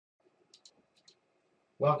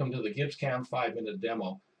Welcome to the GibbsCAM 5-minute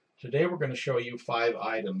demo. Today we're going to show you 5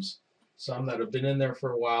 items, some that have been in there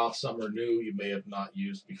for a while, some are new you may have not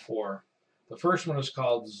used before. The first one is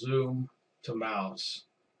called Zoom to Mouse.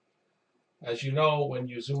 As you know, when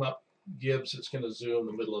you zoom up Gibbs, it's going to zoom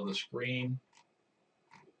the middle of the screen.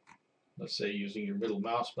 Let's say using your middle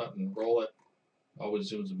mouse button, roll it,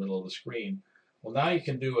 always zooms the middle of the screen. Well, now you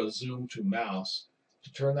can do a Zoom to Mouse.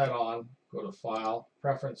 To turn that on, go to File,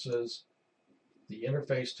 Preferences, the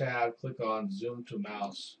Interface tab, click on Zoom to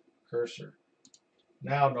Mouse cursor.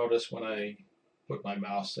 Now notice when I put my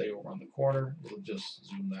mouse, say, over on the corner, it'll just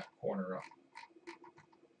zoom that corner up.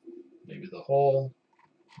 Maybe the hole.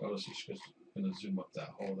 Notice it's just going to zoom up that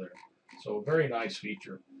hole there. So a very nice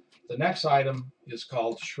feature. The next item is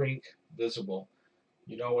called Shrink Visible.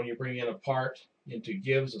 You know, when you bring in a part into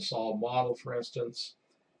Gibbs, a solid model, for instance,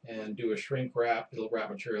 and do a shrink wrap, it'll wrap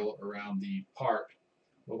material around the part.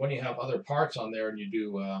 But when you have other parts on there and you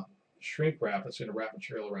do shrink wrap, it's going to wrap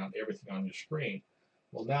material around everything on your screen.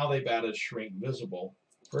 Well, now they've added Shrink Visible.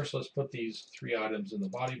 First, let's put these 3 items in the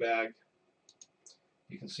body bag.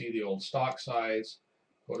 You can see the old stock size.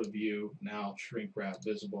 Go to View, now Shrink Wrap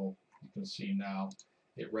Visible. You can see now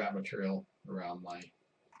it wrapped material around my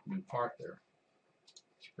new part there.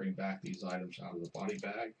 Let's bring back these items out of the body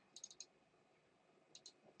bag.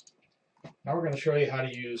 Now we're going to show you how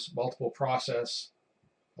to use multiple process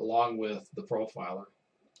along with the profiler.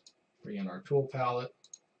 Bring in our tool palette,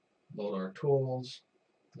 load our tools.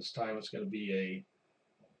 This time it's going to be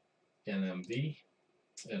a NVX.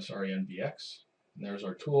 And there's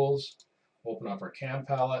our tools. Open up our CAM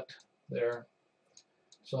palette there.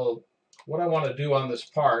 So what I want to do on this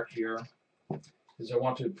part here is I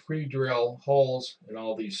want to pre-drill holes in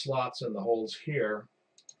all these slots and the holes here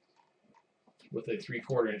with a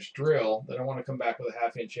 3/4 inch drill. Then I want to come back with a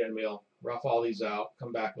 1/2 inch end mill, rough all these out,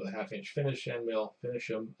 come back with a 1/2 inch finish end mill, finish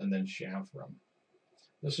them, and then chamfer them.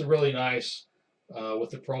 This is really nice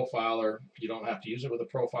with the profiler. You don't have to use it with a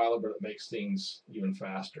profiler, but it makes things even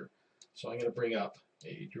faster. So I'm going to bring up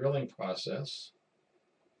a drilling process.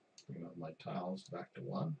 Bring up my tiles back to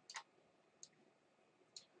 1.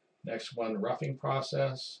 Next one, roughing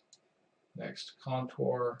process. Next,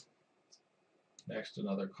 contour. Next,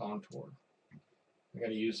 another contour. I'm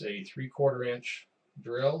going to use a 3/4 inch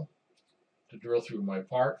drill to drill through my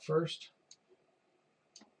part first.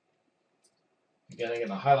 Again, I'm going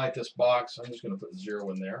to highlight this box. I'm just going to put 0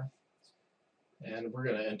 in there. And we're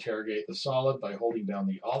going to interrogate the solid by holding down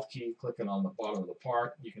the Alt key, clicking on the bottom of the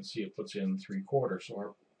part. You can see it puts in 3/4. So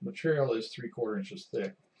our material is 3/4 inches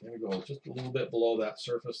thick. I'm going to go just a little bit below that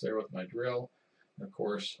surface there with my drill. And of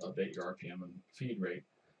course, update your RPM and feed rate.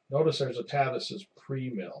 Notice there's a tab that says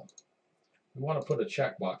Pre-Mill. We want to put a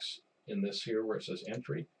checkbox in this here where it says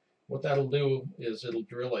Entry. What that'll do is it'll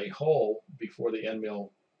drill a hole before the end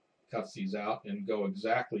mill cuts these out and go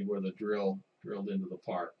exactly where the drill drilled into the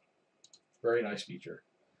part. Very nice feature.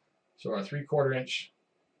 So our 3/4 inch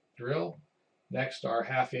drill. Next, our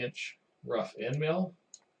 1/2 inch rough end mill.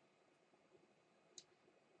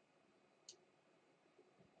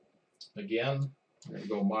 Again, we're going to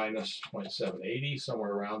go minus 0.780,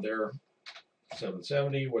 somewhere around there,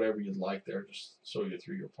 770, whatever you'd like there, just so you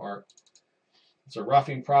through your part. It's a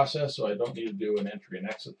roughing process, so I don't need to do an entry and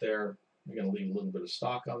exit there. I'm going to leave a little bit of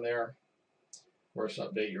stock on there. Of course,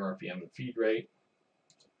 update your RPM and feed rate.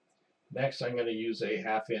 Next, I'm going to use a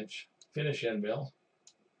 1/2 inch finish end mill.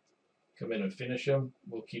 Come in and finish them.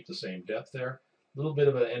 We'll keep the same depth there. A little bit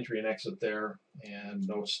of an entry and exit there, and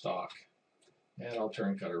no stock. And I'll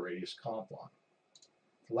turn cutter radius comp on.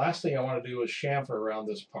 The last thing I want to do is chamfer around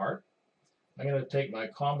this part. I'm going to take my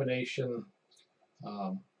combination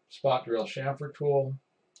spot drill chamfer tool,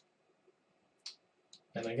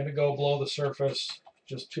 and I'm going to go below the surface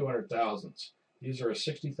just 200 thousandths. These are a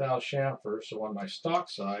 60 thou chamfer, so on my stock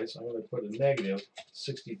size, I'm going to put a negative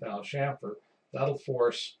 60 thou chamfer. That'll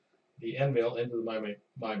force the end mill into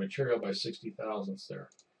my material by 60 thousandths there.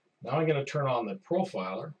 Now I'm going to turn on the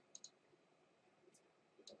profiler.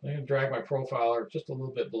 I'm going to drag my profiler just a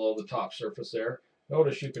little bit below the top surface there.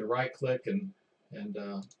 Notice you can right click and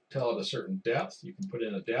tell it a certain depth. You can put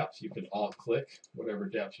in a depth. You can alt click whatever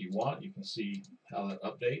depth you want. You can see how that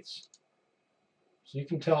updates. So you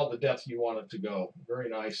can tell the depth you want it to go. Very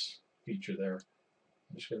nice feature there.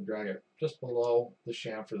 I'm just going to drag it just below the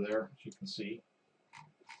chamfer there, as you can see.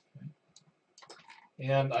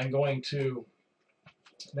 And I'm going to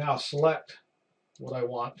now select what I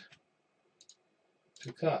want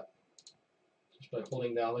to cut just by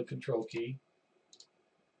holding down the Control key,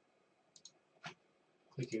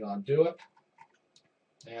 clicking on Do It,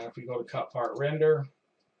 and if we go to Cut Part Render,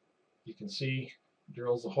 you can see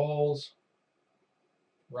drills the holes,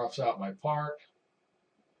 roughs out my part,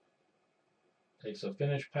 takes a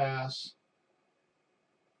finish pass,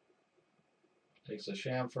 takes a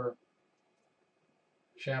chamfer,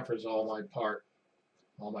 chamfers all my part,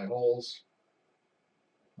 all my holes,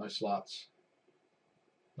 my slots.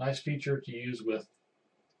 Nice feature to use with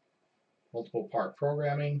multiple part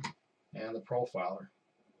programming and the profiler.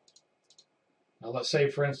 Now let's say,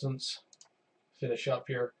 for instance, finish up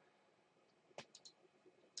here.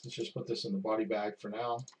 Let's just put this in the body bag for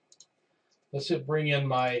now. Let's just bring in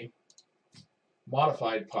my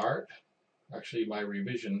modified part, actually my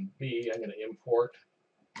revision B. I'm going to import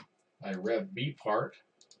my rev B part.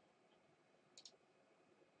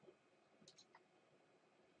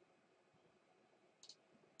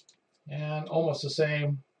 And almost the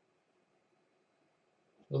same,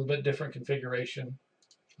 a little bit different configuration.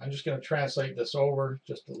 I'm just going to translate this over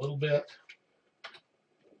just a little bit.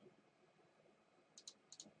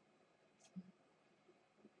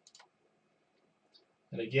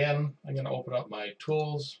 And again, I'm going to open up my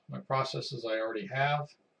tools, my processes I already have.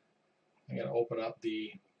 I'm going to open up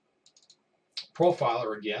the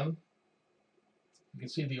profiler again. You can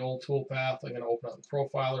see the old tool path. I'm going to open up the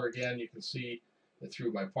profiler again. You can see it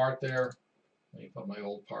threw my part there. Let me put my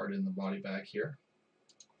old part in the body bag here.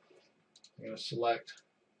 I'm going to select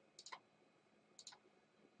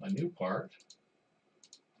my new part.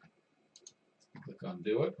 Click on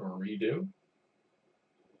Do It or Redo.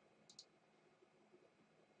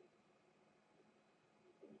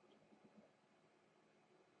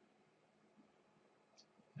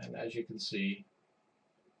 And as you can see,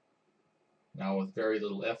 now with very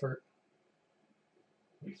little effort,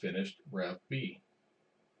 we finished Rev B.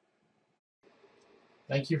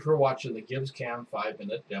 Thank you for watching the GibbsCAM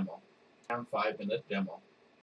 5-minute demo.